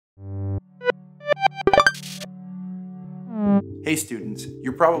Hey students,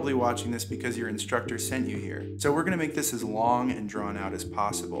 you're probably watching this because your instructor sent you here, so we're going to make this as long and drawn out as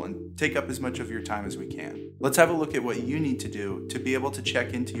possible and take up as much of your time as we can. Let's have a look at what you need to do to be able to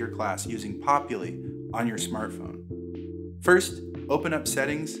check into your class using Populi on your smartphone. First, open up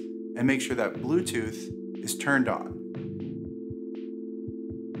Settings and make sure that Bluetooth is turned on.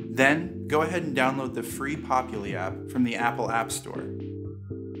 Then, go ahead and download the free Populi app from the Apple App Store.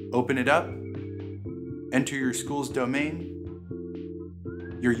 Open it up, enter your school's domain,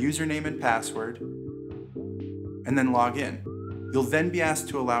 your username and password, and then log in. You'll then be asked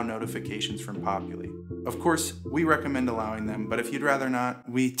to allow notifications from Populi. Of course, we recommend allowing them, but if you'd rather not,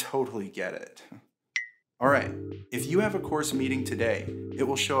 we totally get it. Alright, if you have a course meeting today, it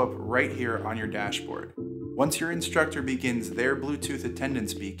will show up right here on your dashboard. Once your instructor begins their Bluetooth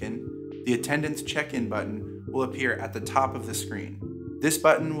attendance beacon, the attendance check-in button will appear at the top of the screen. This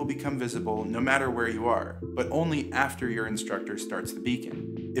button will become visible no matter where you are, but only after your instructor starts the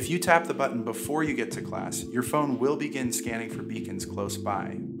beacon. If you tap the button before you get to class, your phone will begin scanning for beacons close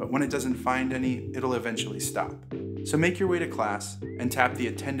by, but when it doesn't find any, it'll eventually stop. So make your way to class and tap the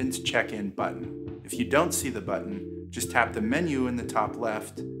attendance check-in button. If you don't see the button, just tap the menu in the top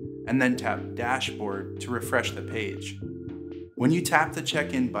left and then tap Dashboard to refresh the page. When you tap the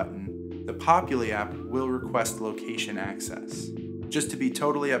check-in button, the Populi app will request location access. Just to be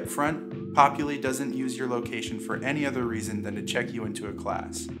totally upfront, Populi doesn't use your location for any other reason than to check you into a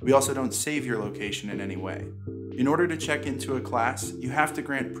class. We also don't save your location in any way. In order to check into a class, you have to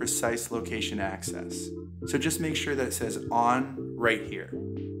grant precise location access. So just make sure that it says On right here.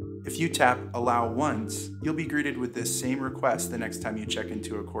 If you tap Allow once, you'll be greeted with this same request the next time you check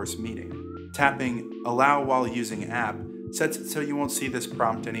into a course meeting. Tapping Allow while using app sets it so you won't see this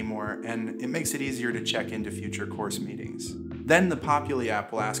prompt anymore, and it makes it easier to check into future course meetings. Then the Populi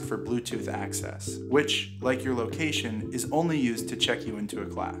app will ask for Bluetooth access, which, like your location, is only used to check you into a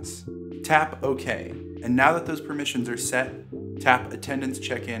class. Tap OK, and now that those permissions are set, tap Attendance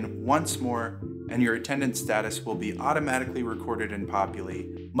Check-in once more, and your attendance status will be automatically recorded in Populi,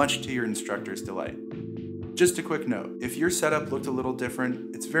 much to your instructor's delight. Just a quick note, if your setup looked a little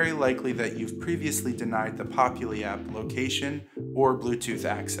different, it's very likely that you've previously denied the Populi app location or Bluetooth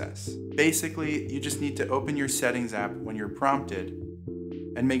access. Basically, you just need to open your Settings app when you're prompted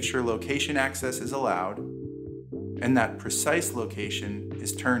and make sure location access is allowed and that precise location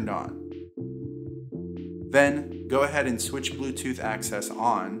is turned on. Then, go ahead and switch Bluetooth access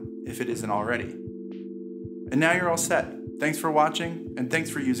on if it isn't already. And now you're all set. Thanks for watching, and thanks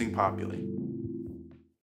for using Populi.